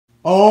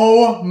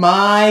Oh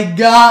my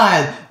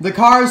god! The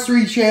Cars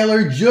 3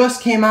 trailer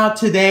just came out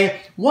today,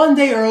 one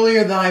day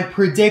earlier than I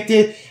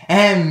predicted,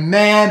 and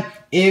man,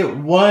 it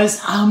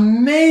was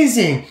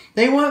amazing!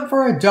 They went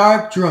for a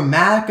dark,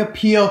 dramatic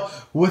appeal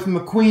with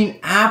McQueen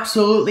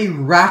absolutely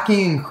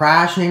wrecking and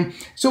crashing,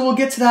 so we'll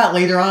get to that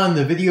later on in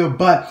the video,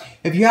 but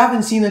if you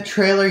haven't seen the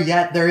trailer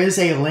yet, there is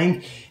a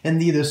link in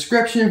the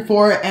description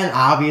for it, and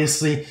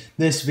obviously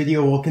this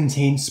video will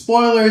contain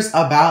spoilers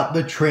about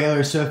the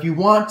trailer. So if you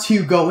want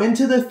to go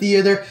into the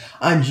theater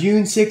on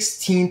June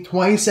 16th,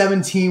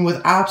 2017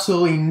 with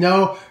absolutely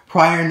no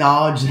prior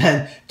knowledge,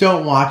 then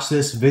don't watch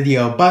this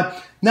video.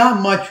 But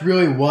not much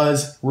really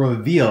was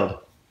revealed.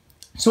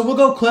 So we'll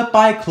go clip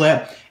by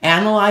clip,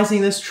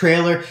 analyzing this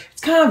trailer.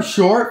 It's kind of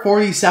short,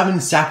 47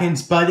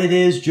 seconds, but it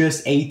is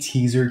just a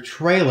teaser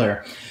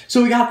trailer.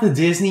 So we got the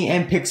Disney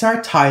and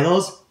Pixar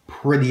titles.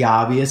 Pretty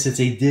obvious, it's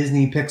a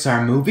Disney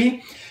Pixar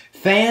movie.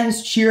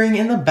 Fans cheering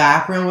in the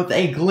background with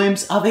a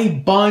glimpse of a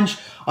bunch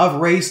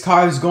of race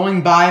cars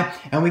going by,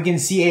 and we can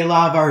see a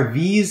lot of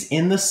RVs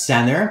in the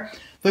center.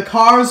 The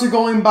cars are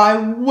going by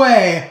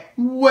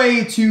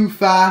way too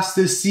fast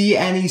to see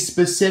any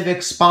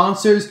specific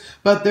sponsors,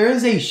 but there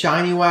is a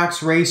Shiny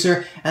Wax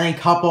racer and a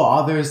couple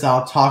others that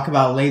I'll talk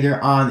about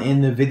later on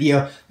in the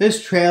video.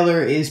 This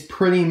trailer is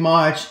pretty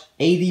much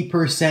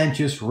 80%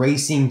 just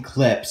racing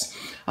clips.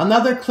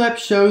 Another clip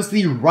shows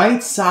the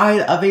right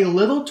side of a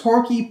Little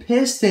Torquey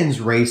Pistons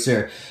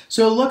racer.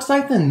 So it looks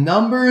like the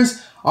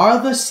numbers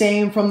are the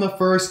same from the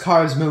first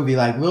Cars movie.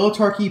 Like Little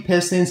Torquey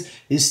Pistons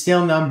is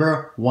still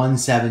number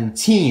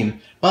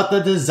 117. But the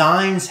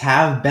designs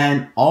have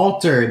been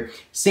altered.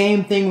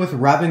 Same thing with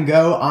Rev and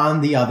Go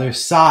on the other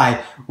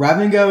side. Rev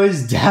and Go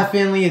is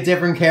definitely a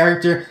different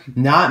character,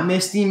 not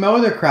Misty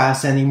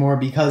Motocross anymore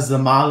because the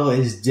model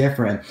is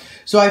different.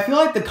 So I feel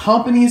like the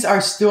companies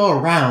are still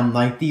around,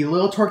 like the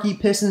Little Torquey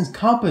Pistons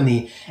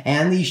company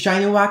and the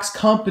Shiny Wax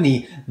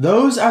company.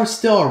 Those are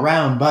still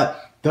around, but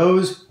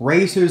those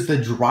racers, the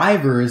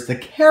drivers, the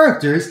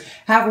characters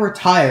have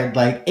retired,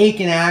 like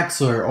Aiken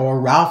Axler or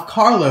Ralph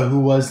Carlo, who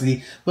was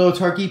the Little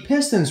Torquey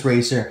Pistons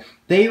racer.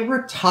 They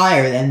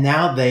retired and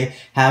now they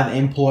have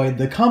employed,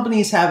 the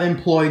companies have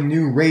employed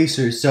new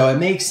racers. So it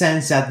makes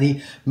sense that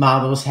the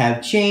models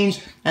have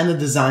changed and the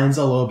designs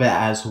a little bit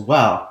as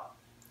well.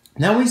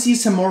 Now we see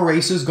some more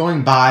racers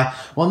going by.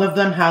 One of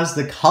them has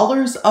the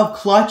colors of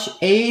Clutch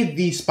A,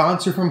 the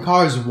sponsor from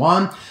Cars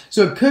 1.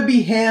 So it could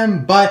be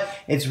him, but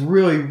it's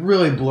really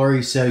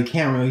blurry, so you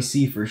can't really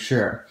see for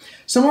sure.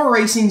 Some more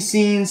racing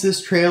scenes.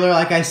 This trailer,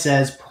 like I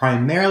said, is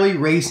primarily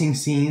racing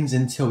scenes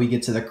until we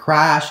get to the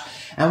crash.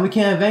 And we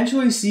can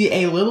eventually see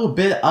a little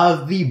bit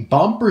of the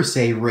bumper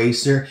save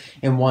racer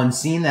in one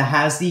scene that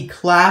has the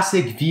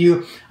classic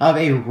view of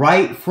a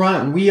right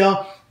front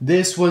wheel.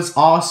 This was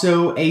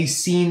also a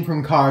scene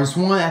from Cars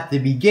 1 at the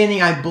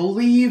beginning. I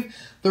believe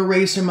the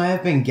racer might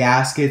have been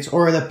Gaskets,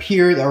 or it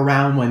appeared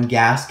around when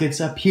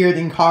Gaskets appeared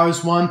in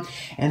Cars 1.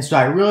 And so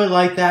I really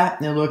like that.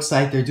 And it looks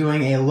like they're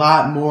doing a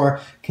lot more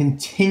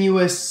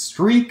continuous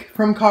streak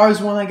from Cars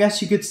 1, I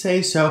guess you could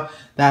say. So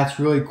that's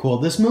really cool.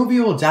 This movie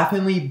will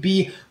definitely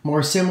be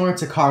more similar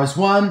to Cars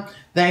 1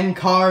 than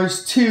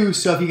Cars 2.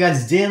 So if you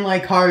guys didn't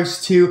like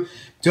Cars 2,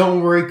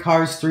 don't worry,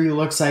 Cars 3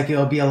 looks like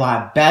it'll be a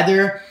lot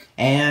better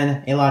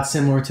and a lot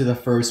similar to the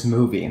first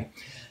movie.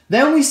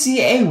 Then we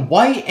see a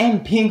white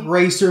and pink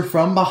racer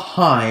from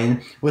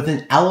behind with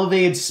an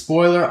elevated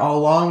spoiler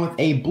along with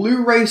a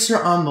blue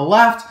racer on the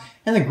left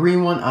and a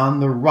green one on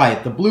the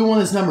right. The blue one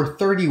is number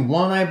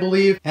 31, I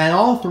believe, and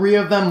all three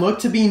of them look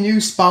to be new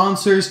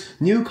sponsors,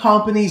 new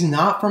companies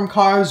not from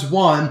Cars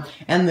 1,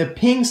 and the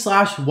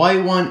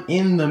pink/white one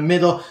in the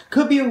middle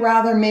could be a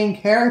rather main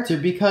character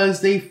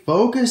because they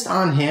focused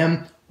on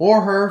him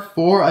or her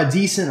for a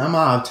decent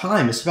amount of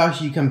time,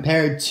 especially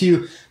compared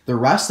to the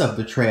rest of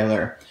the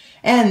trailer.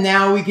 And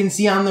now we can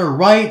see on the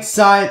right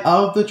side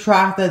of the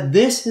track that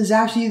this is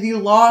actually the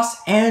Los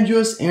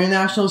Angeles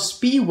International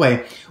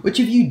Speedway,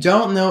 which if you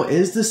don't know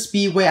is the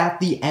speedway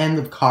at the end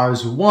of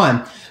Cars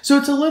 1. So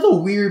it's a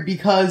little weird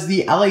because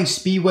the LA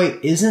Speedway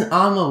isn't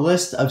on the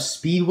list of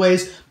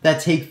speedways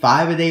that take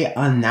 5 a day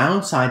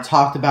announced. I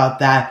talked about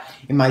that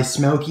in my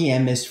Smokey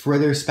and Miss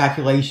Fritter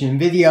speculation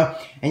video,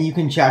 and you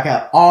can check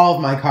out all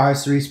of my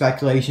Cars 3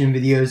 speculation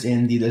videos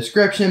in the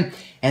description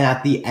and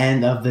at the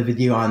end of the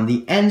video on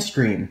the end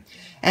screen.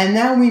 And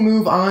now we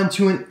move on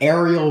to an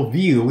aerial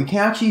view. We can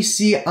actually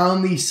see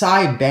on the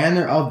side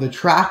banner of the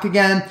track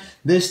again.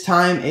 This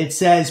time it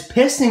says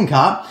Piston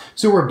Cup.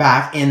 So we're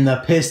back in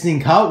the Piston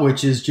Cup,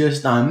 which is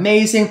just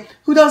amazing.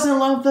 Who doesn't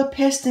love the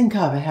Piston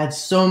Cup? It had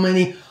so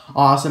many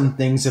awesome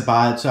things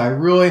about it. So I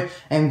really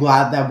am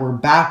glad that we're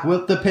back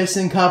with the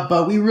Piston Cup,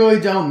 but we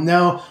really don't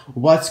know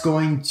what's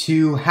going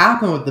to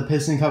happen with the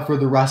Piston Cup for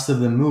the rest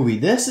of the movie.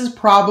 This is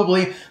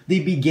probably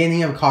the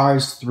beginning of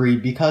Cars 3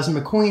 because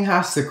McQueen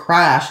has to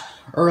crash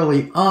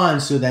early on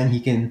so then he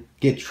can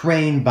get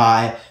trained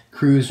by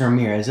Cruz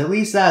Ramirez. At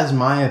least that is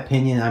my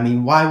opinion. I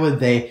mean, why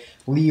would they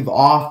leave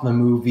off the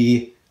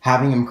movie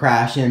having him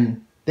crash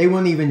in they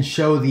wouldn't even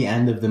show the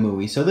end of the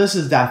movie. So this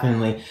is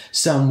definitely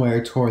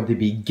somewhere toward the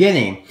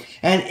beginning.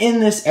 And in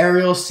this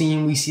aerial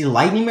scene, we see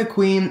Lightning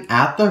McQueen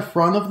at the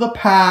front of the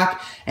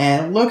pack,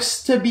 and it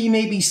looks to be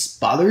maybe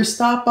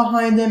Sputterstop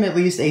behind him, at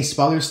least a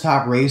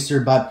Sputterstop racer,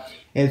 but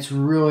it's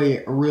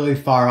really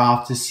far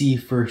off to see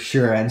for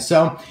sure. And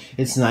so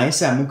it's nice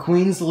that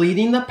McQueen's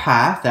leading the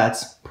pack.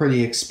 That's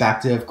pretty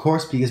expected, of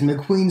course, because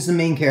McQueen's the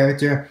main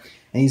character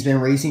and he's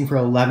been racing for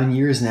 11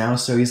 years now.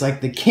 So he's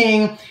like the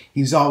king.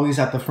 He's always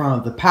at the front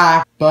of the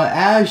pack. But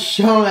as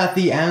shown at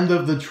the end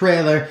of the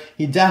trailer,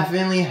 he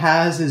definitely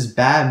has his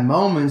bad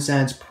moments,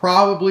 and it's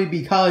probably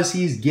because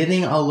he's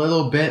getting a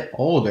little bit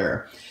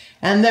older.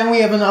 And then we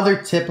have another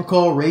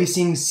typical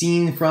racing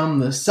scene from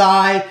the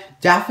side.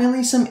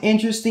 Definitely some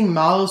interesting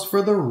models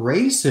for the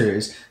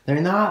racers.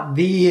 They're not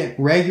the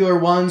regular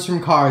ones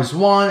from Cars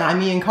 1. I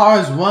mean, in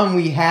Cars 1,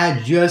 we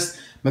had just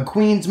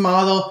McQueen's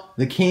model,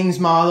 the King's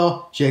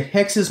model, Chick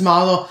Hicks's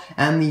model,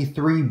 and the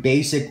 3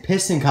 basic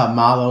Piston Cup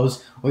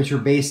models, which were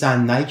based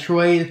on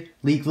nitroid,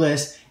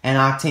 leakless, and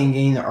octane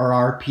gain or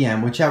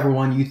RPM, whichever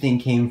one you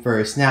think came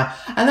first. Now,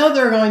 I know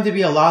there are going to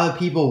be a lot of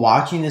people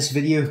watching this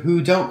video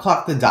who don't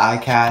collect the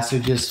diecast, or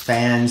just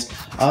fans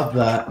of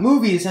the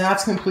movies, and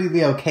that's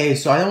completely okay.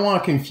 So I don't want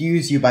to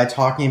confuse you by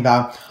talking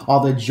about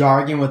all the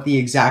jargon with the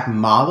exact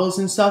models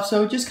and stuff,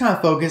 so just kind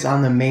of focus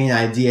on the main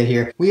idea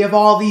here. We have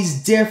all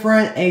these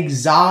different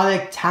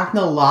exotic,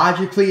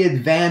 technologically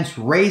advanced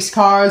race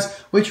cars,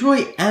 which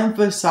really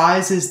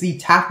emphasizes the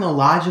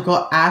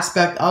technological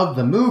aspect of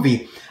the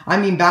movie. I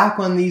mean, back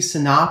when the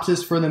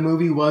synopsis for the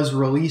movie was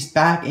released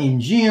back in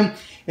June,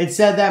 it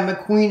said that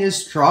McQueen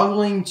is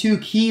struggling to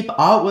keep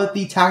up with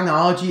the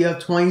technology of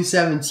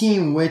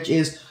 2017, which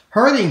is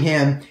hurting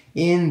him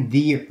in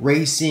the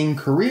racing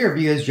career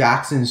because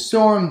Jackson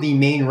Storm, the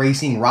main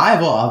racing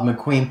rival of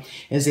McQueen,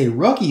 is a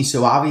rookie.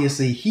 So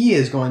obviously he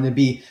is going to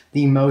be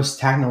the most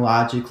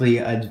technologically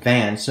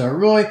advanced. So it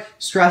really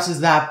stresses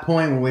that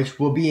point, which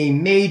will be a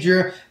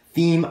major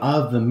theme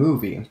of the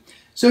movie.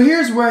 So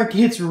here's where it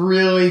gets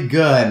really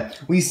good.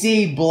 We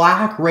see a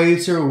black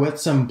racer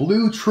with some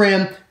blue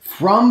trim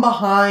from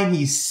behind.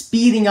 He's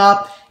speeding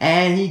up,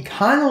 and he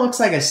kind of looks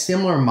like a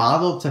similar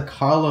model to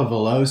Carlo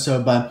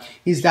Veloso, but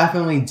he's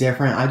definitely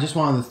different. I just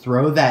wanted to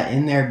throw that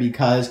in there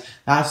because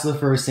that's the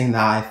first thing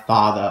that I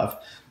thought of.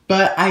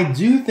 But I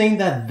do think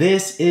that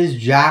this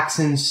is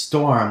Jackson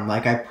Storm,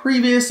 like I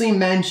previously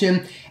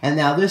mentioned, and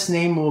now this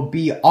name will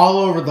be all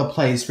over the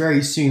place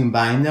very soon,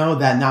 but I know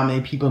that not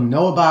many people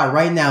know about it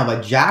right now,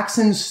 but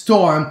Jackson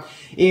Storm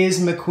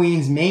is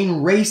McQueen's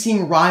main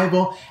racing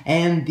rival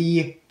and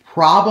the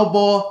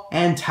probable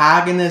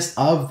antagonist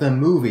of the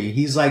movie.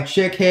 He's like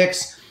Chick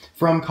Hicks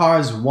from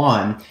Cars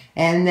 1.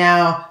 And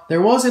now,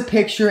 there was a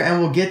picture, and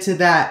we'll get to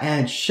that,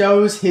 and it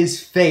shows his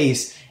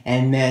face.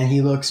 And man,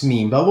 he looks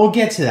mean. But we'll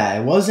get to that.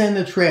 It wasn't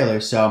in the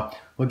trailer, so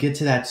we'll get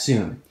to that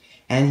soon.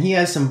 And he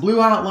has some blue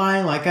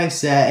outline, like I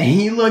said, and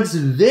he looks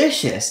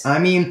vicious. I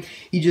mean,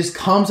 he just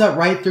comes up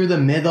right through the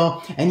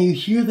middle, and you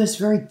hear this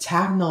very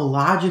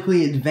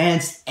technologically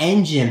advanced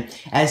engine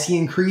as he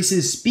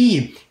increases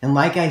speed. And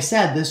like I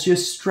said, this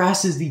just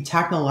stresses the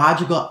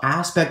technological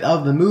aspect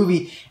of the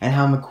movie and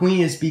how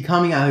McQueen is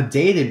becoming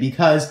outdated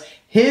because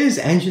his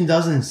engine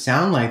doesn't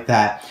sound like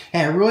that.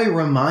 And it really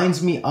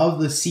reminds me of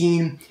the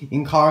scene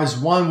in Cars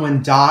 1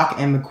 when Doc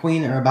and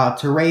McQueen are about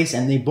to race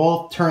and they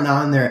both turn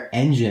on their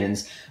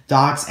engines.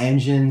 Doc's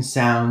engine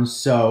sounds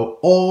so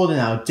old and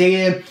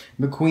outdated.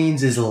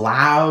 McQueen's is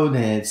loud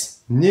and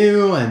it's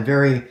new and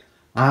very,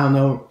 I don't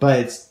know, but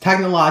it's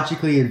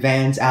technologically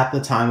advanced at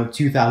the time of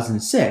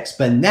 2006.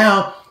 But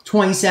now,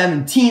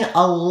 2017,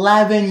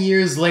 11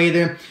 years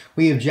later,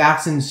 we have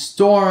Jackson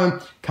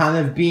Storm kind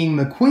of being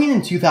McQueen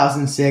in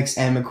 2006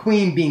 and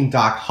McQueen being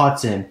Doc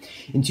Hudson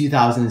in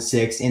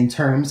 2006 in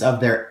terms of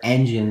their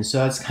engines.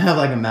 So it's kind of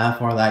like a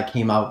metaphor that I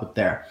came up with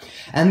there.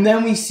 And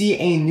then we see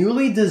a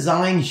newly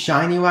designed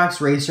Shiny Wax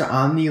racer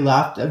on the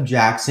left of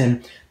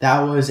Jackson.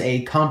 That was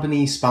a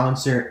company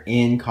sponsor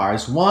in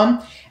Cars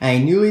 1.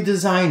 And a newly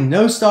designed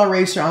No Stall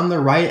racer on the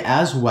right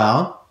as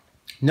well.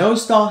 No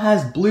Stall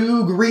has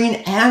blue, green,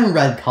 and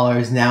red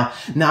colors now,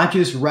 not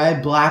just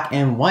red, black,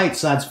 and white,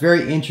 so that's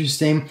very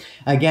interesting.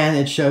 Again,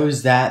 it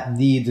shows that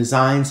the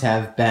designs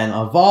have been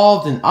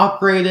evolved and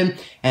upgraded,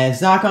 and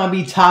it's not going to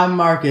be Todd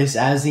Marcus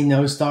as the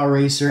No Stall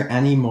racer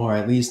anymore,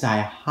 at least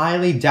I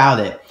highly doubt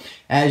it.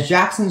 As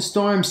Jackson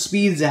Storm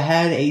speeds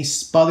ahead, a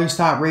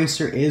Sputterstop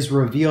racer is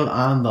revealed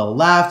on the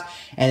left,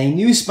 and a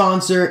new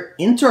sponsor,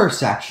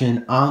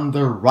 Intersection, on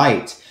the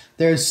right.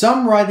 There's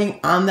some writing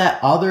on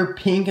that other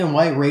pink and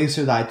white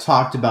racer that I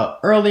talked about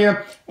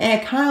earlier, and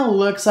it kind of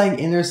looks like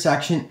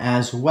Intersection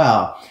as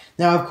well.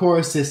 Now, of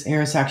course, this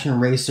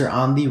Intersection racer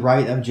on the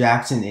right of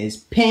Jackson is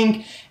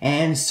pink,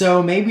 and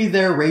so maybe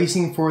they're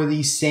racing for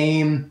the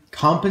same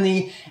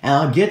company, and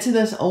I'll get to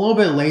this a little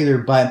bit later,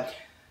 but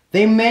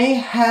they may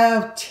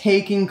have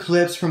taken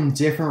clips from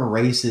different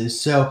races.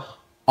 So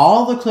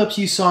all the clips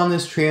you saw in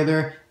this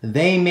trailer,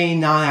 they may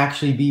not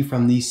actually be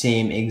from the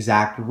same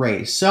exact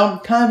race. So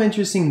kind of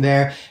interesting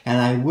there, and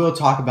I will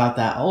talk about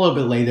that a little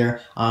bit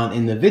later on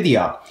in the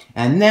video.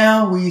 And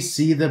now we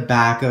see the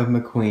back of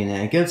McQueen,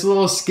 and it gets a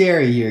little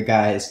scary here,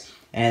 guys.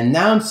 An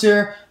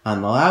announcer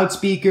on the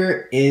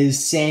loudspeaker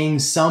is saying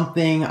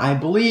something. I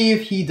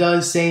believe he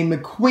does say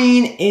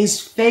McQueen is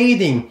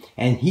fading,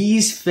 and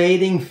he's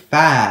fading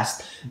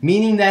fast,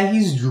 meaning that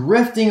he's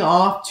drifting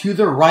off to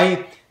the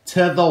right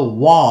to the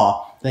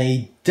wall.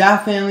 They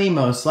definitely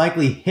most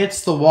likely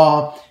hits the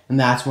wall, and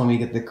that's when we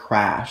get the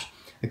crash.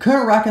 I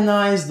couldn't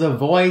recognize the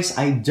voice.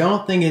 I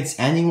don't think it's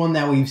anyone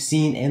that we've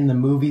seen in the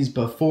movies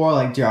before,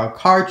 like Gerald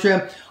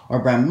Cartrip, or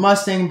Brent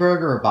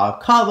Mustangberger, or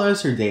Bob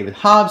Cutlass, or David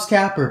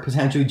Hobscap, or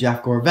potentially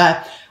Jeff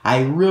Gorvette.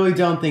 I really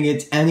don't think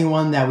it's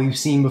anyone that we've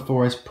seen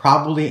before. It's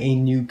probably a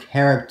new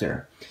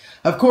character.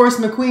 Of course,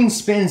 McQueen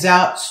spins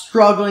out,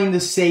 struggling to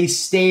stay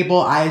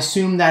stable. I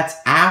assume that's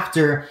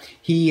after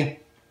he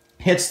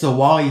hits the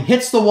wall. He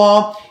hits the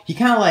wall. He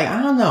kind of like,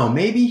 I don't know,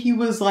 maybe he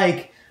was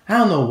like, I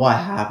don't know what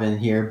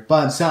happened here,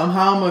 but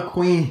somehow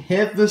McQueen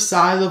hit the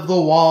side of the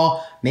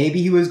wall.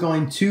 Maybe he was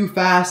going too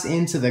fast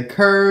into the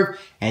curve,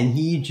 and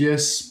he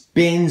just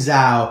spins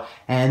out.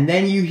 And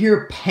then you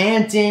hear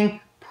panting,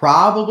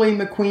 probably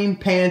McQueen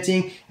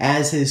panting,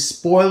 as his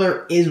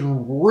spoiler is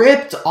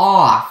ripped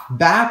off.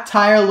 Back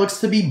tire looks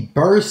to be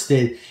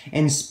bursted,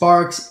 and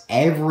sparks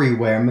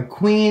everywhere.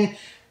 McQueen,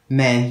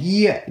 man,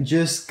 he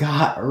just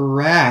got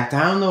wrecked.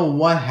 I don't know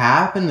what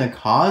happened to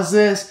cause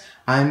this.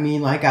 I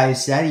mean, like I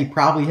said, he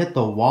probably hit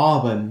the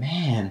wall, but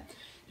man,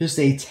 just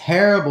a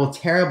terrible,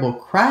 terrible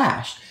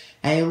crash.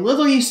 And a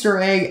little Easter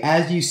egg,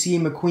 as you see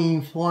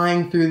McQueen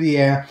flying through the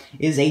air,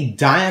 is a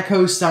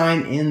Dynaco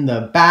sign in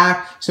the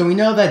back. So we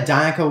know that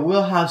Dynaco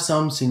will have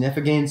some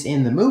significance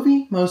in the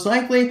movie, most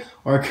likely,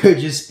 or it could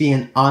just be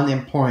an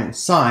unimportant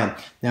sign.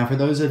 Now, for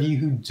those of you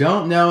who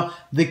don't know,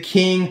 the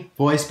King,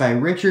 voiced by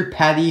Richard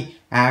Petty,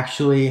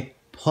 actually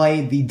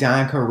played the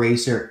Dynaco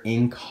racer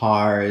in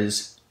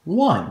Cars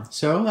 1.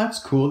 So that's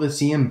cool to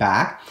see him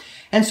back.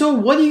 And so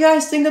what do you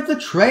guys think of the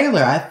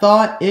trailer? I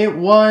thought it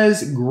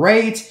was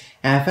great.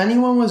 And if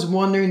anyone was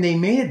wondering, they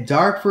made it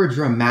dark for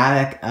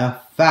dramatic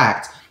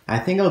effect. I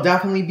think it'll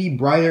definitely be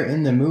brighter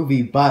in the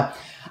movie, but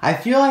I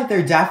feel like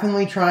they're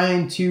definitely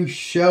trying to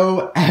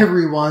show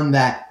everyone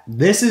that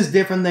this is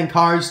different than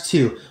Cars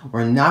 2.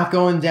 We're not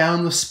going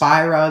down the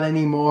spy route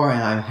anymore,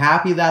 and I'm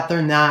happy that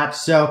they're not.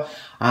 So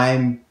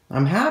I'm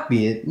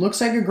happy. It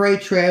looks like a great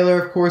trailer.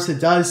 Of course,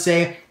 it does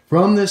say,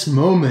 from this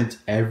moment,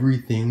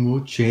 everything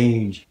will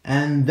change.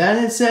 And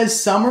then it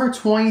says summer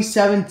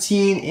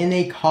 2017 in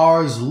a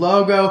Cars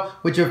logo,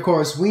 which of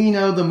course we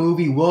know the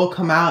movie will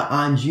come out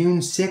on June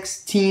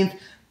 16th,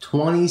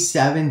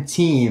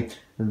 2017.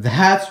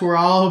 That's where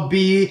I'll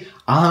be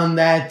on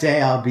that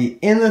day. I'll be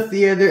in the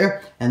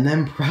theater and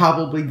then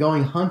probably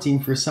going hunting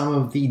for some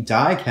of the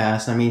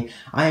diecast. I mean,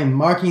 I am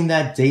marking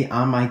that date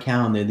on my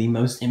calendar, the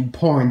most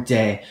important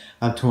day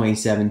of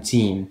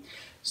 2017.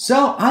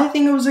 So I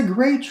think it was a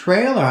great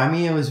trailer. I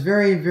mean, it was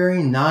very,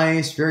 very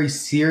nice, very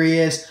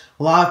serious.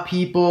 A lot of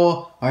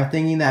people are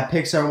thinking that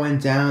Pixar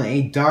went down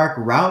a dark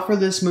route for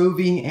this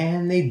movie,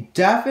 and they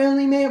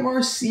definitely made it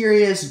more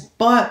serious,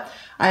 but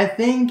I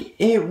think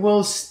it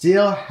will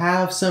still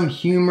have some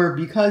humor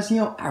because, you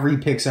know, every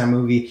Pixar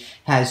movie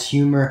has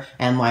humor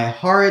and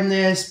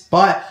lightheartedness,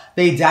 but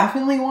they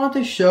definitely want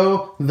to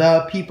show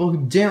the people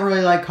who didn't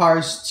really like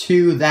Cars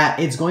 2 that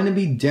it's going to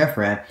be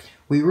different.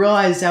 We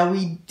realized that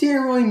we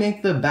didn't really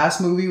make the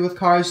best movie with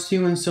Cars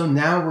 2, and so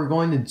now we're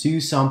going to do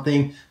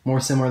something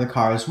more similar to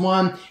Cars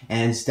 1,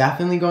 and it's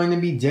definitely going to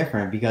be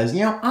different because,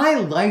 you know, I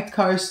liked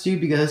Cars 2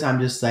 because I'm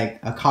just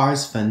like a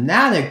Cars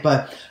fanatic,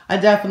 but I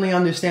definitely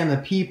understand the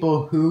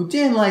people who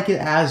didn't like it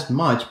as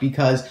much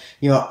because,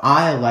 you know,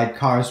 I liked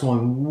Cars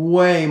 1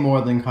 way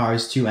more than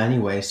Cars 2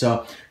 anyway.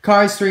 So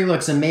Cars 3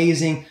 looks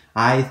amazing.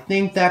 I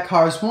think that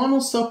Cars 1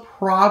 will still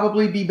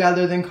probably be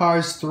better than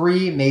Cars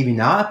 3. Maybe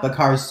not, but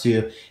Cars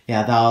 2,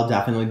 yeah, that'll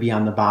definitely be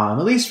on the bottom,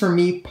 at least for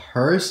me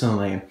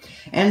personally.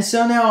 And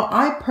so now,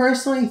 I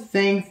personally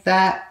think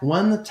that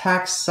when the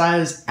text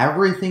says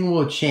everything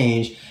will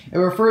change, it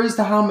refers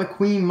to how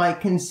McQueen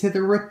might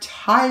consider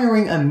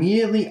retiring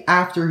immediately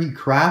after he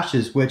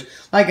crashes, which,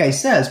 like I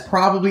said, is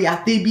probably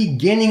at the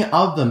beginning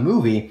of the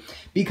movie.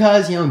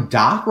 Because, you know,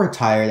 Doc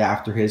retired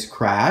after his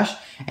crash,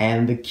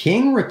 and the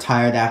King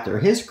retired after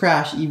his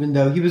crash, even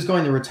though he was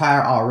going to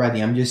retire already.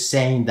 I'm just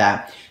saying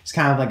that it's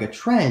kind of like a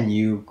trend.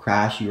 You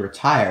crash, you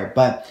retire.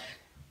 But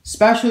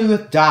especially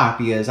with Doc,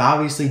 because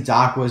obviously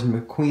Doc was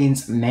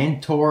McQueen's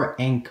mentor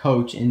and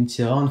coach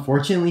until,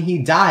 unfortunately, he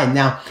died.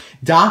 Now,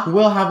 Doc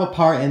will have a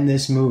part in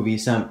this movie,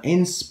 some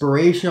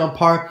inspirational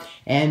part,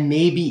 and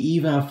maybe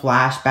even a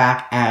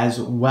flashback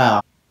as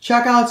well.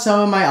 Check out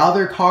some of my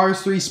other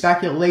Cars 3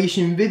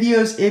 speculation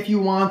videos if you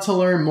want to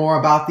learn more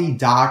about the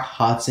Doc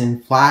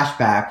Hudson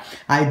flashback.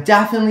 I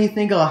definitely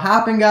think it'll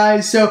happen,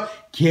 guys, so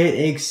get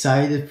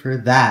excited for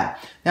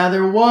that. Now,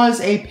 there was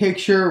a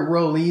picture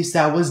released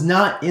that was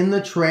not in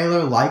the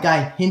trailer like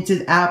I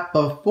hinted at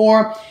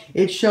before.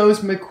 It shows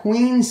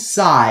McQueen's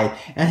side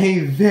and a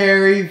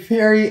very,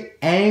 very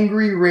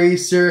angry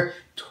racer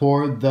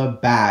toward the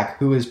back,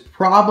 who is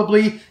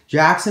probably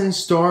Jackson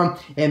Storm.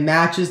 It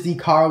matches the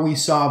car we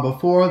saw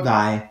before that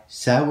I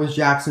said was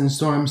Jackson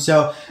Storm.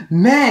 So,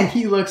 man,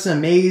 he looks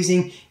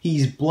amazing.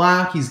 He's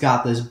black. He's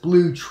got this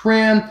blue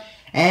trim.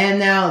 And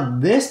now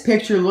this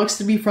picture looks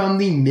to be from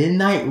the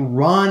Midnight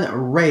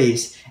Run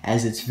race,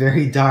 as it's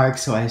very dark,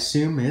 so I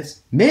assume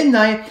it's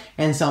midnight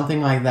and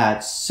something like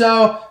that.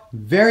 So,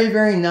 very,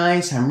 very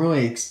nice. I'm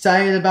really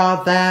excited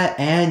about that.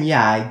 And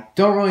yeah, I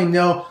don't really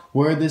know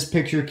where this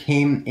picture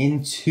came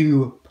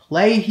into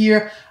play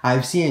here.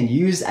 I've seen it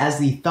used as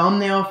the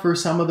thumbnail for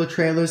some of the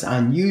trailers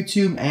on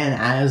YouTube and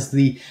as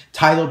the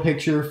title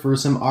picture for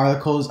some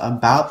articles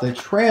about the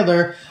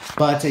trailer.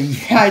 But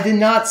yeah, I did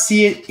not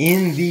see it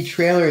in the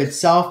trailer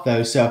itself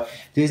though. So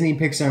Disney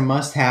Pixar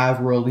must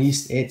have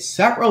released it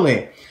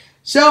separately.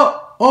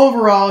 So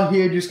overall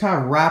here, just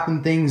kind of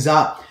wrapping things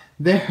up,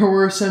 there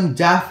were some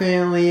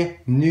definitely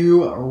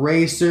new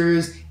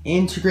racers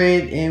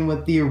integrated in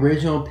with the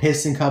original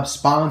Piston Cup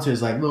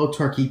sponsors, like Little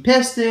Turkey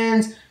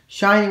Pistons,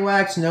 Shiny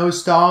Wax, No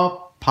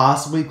Stall,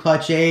 possibly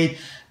Clutch Aid.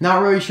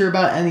 Not really sure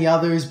about any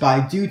others, but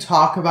I do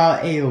talk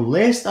about a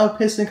list of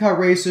Piston Cup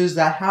racers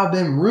that have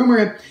been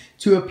rumored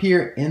to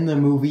appear in the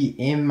movie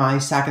in my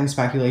second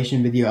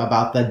speculation video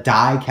about the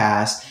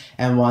diecast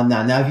and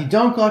whatnot. Now, if you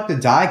don't collect the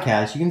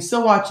diecast, you can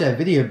still watch that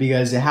video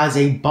because it has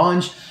a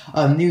bunch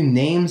of new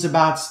names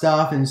about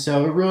stuff, and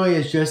so it really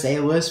is just a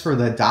list for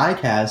the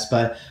diecast,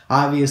 but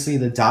obviously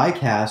the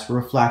diecast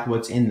reflect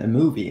what's in the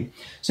movie.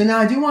 So now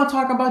I do want to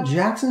talk about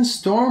Jackson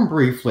Storm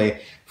briefly.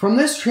 From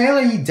this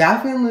trailer, he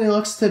definitely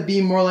looks to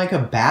be more like a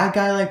bad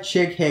guy like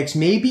Chick Hicks,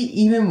 maybe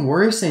even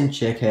worse than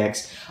Chick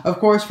Hicks. Of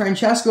course,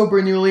 Francesco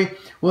Bernoulli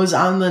was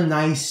on the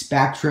nice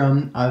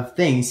spectrum of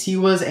things. He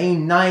was a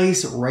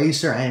nice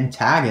racer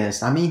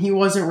antagonist. I mean, he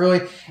wasn't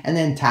really an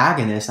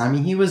antagonist. I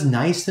mean, he was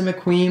nice to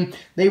McQueen.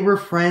 They were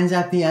friends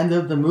at the end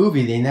of the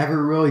movie. They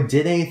never really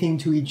did anything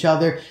to each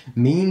other,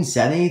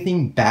 said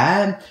anything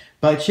bad.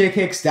 But Chick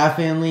Hicks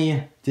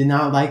definitely did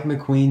not like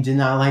McQueen, did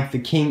not like the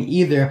King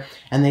either,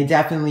 and they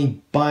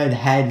definitely butted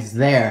heads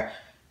there.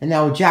 And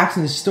now with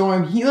Jackson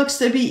Storm, he looks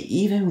to be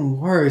even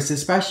worse,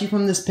 especially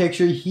from this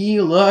picture.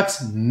 He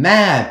looks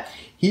mad.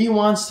 He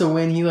wants to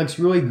win. He looks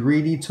really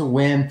greedy to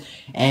win.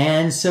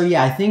 And so,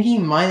 yeah, I think he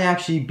might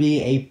actually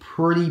be a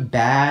pretty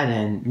bad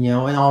and, in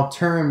all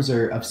terms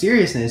of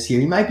seriousness here,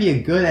 he might be a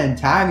good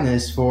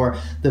antagonist for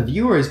the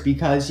viewers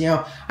because,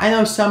 I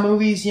know some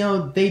movies,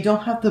 they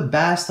don't have the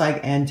best,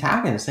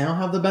 antagonists. They don't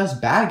have the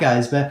best bad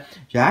guys, but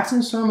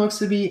Jackson Storm looks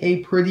to be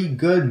a pretty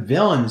good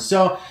villain.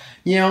 So,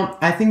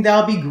 I think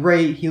that'll be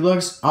great. He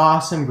looks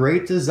awesome.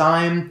 Great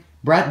design.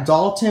 Brett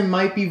Dalton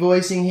might be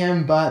voicing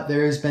him, but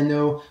there's been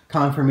no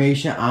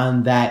confirmation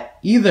on that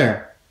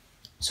either.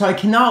 So I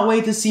cannot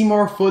wait to see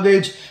more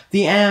footage.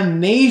 The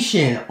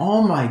animation,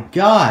 oh my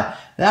god,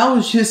 that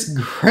was just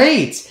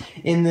great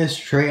in this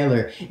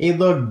trailer. It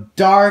looked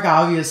dark,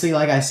 obviously,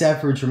 like I said,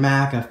 for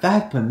dramatic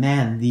effect, but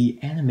man, the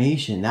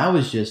animation, that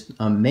was just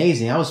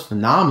amazing. That was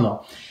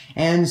phenomenal.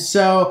 And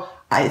so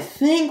I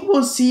think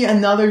we'll see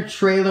another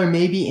trailer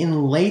maybe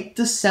in late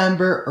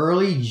December,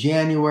 early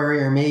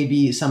January, or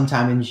maybe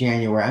sometime in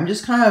January. I'm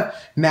just kind of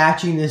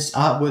matching this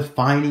up with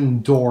Finding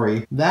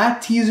Dory.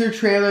 That teaser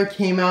trailer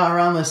came out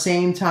around the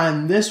same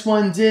time this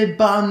one did,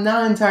 but I'm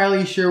not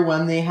entirely sure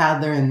when they had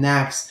their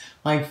next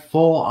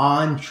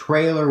full-on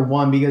trailer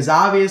one, because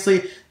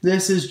obviously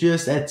this is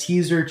just a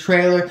teaser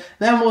trailer.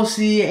 Then we'll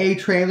see a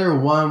trailer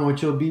 1,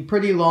 which will be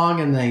pretty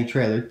long, and then a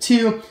trailer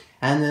 2,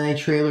 and then a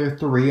trailer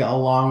 3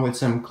 along with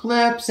some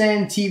clips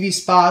and TV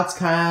spots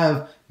kind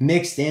of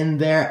mixed in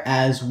there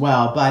as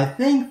well. But I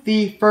think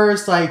the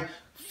first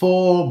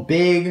full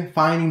big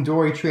Finding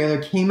Dory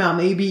trailer came out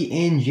maybe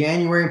in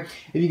January.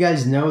 If you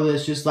guys know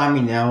this, just let me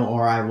know,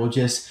 or I will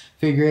just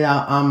figure it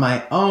out on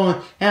my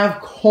own. And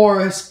of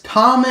course,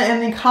 comment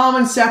in the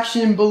comment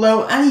section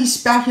below any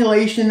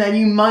speculation that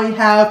you might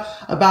have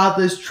about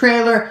this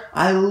trailer.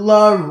 I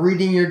love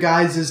reading your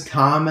guys'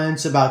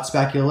 comments about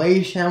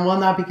speculation and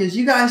whatnot because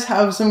you guys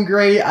have some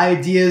great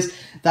ideas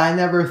that I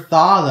never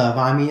thought of.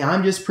 I mean,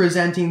 I'm just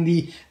presenting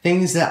the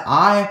things that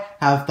I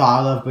have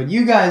thought of, but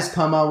you guys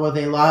come up with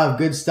a lot of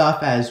good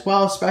stuff as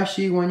well,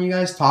 especially when you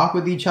guys talk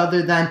with each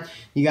other, then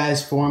you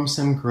guys form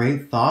some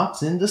great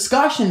thoughts and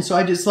discussion. So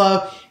I just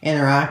love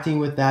interacting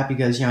with that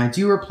because, I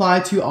do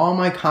reply to all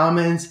my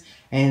comments.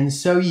 And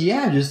so,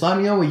 yeah, just let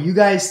me know what you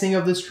guys think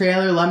of this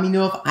trailer. Let me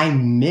know if I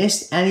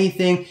missed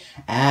anything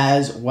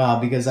as well,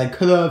 because I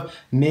could have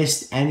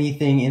missed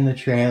anything in the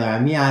trailer. I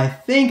mean, I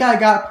think I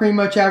got pretty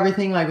much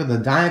everything, with the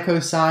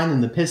Dynaco sign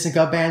and the Piston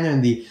Cup banner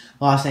and the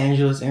Los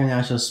Angeles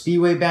International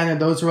Speedway banner.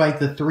 Those were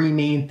the 3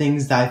 main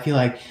things that I feel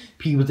like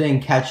people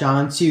didn't catch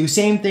on to.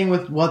 Same thing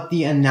with what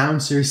the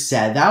announcer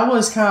said. That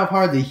was kind of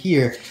hard to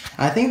hear.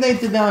 I think they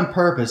did that on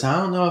purpose. I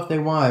don't know if they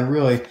wanted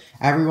really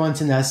everyone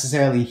to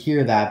necessarily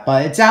hear that,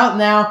 but it's out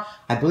now.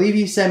 I believe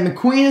he said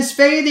McQueen is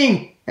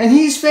fading, and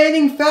he's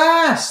fading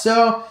fast.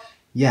 So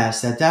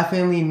yes, that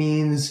definitely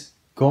means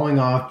going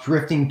off,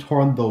 drifting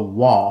toward the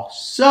wall.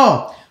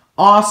 So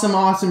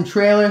awesome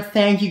trailer.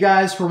 Thank you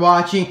guys for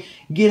watching.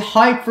 Get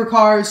hyped for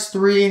Cars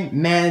 3.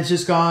 Man, it's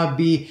just gonna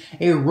be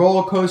a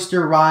roller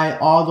coaster ride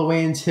all the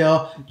way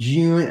until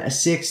June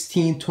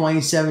 16,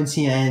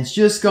 2017. And it's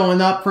just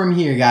going up from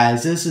here,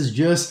 guys. This is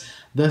just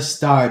the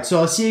start. So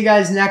I'll see you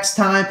guys next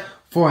time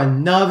for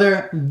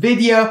another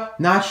video.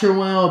 Not sure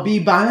when it'll be,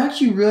 but I'm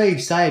actually really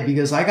excited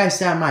because, like I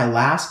said in my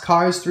last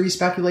Cars 3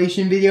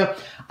 speculation video,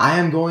 I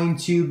am going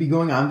to be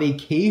going on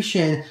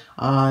vacation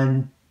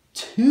on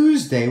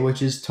Tuesday,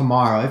 which is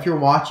tomorrow, if you're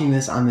watching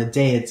this on the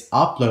day it's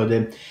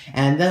uploaded.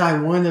 And then I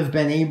wouldn't have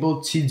been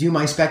able to do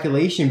my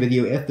speculation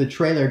video if the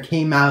trailer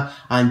came out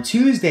on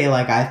Tuesday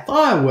like I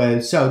thought it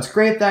would. So it's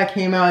great that it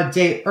came out a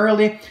day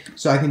early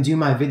so I can do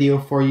my video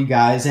for you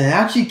guys. And it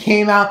actually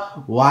came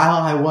out while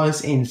I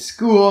was in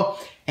school.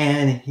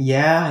 And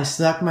yeah, I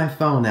snuck my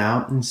phone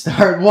out and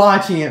started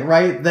watching it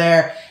right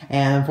there.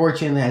 And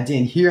unfortunately, I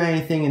didn't hear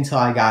anything until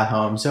I got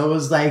home. So it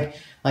was like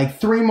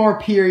 3 more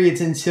periods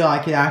until I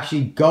could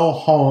actually go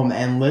home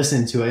and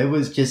listen to it. It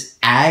was just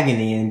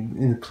agony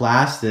in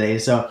class today.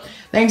 So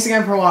thanks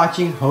again for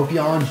watching. Hope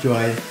you all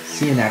enjoyed.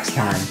 See you next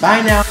time.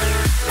 Bye now.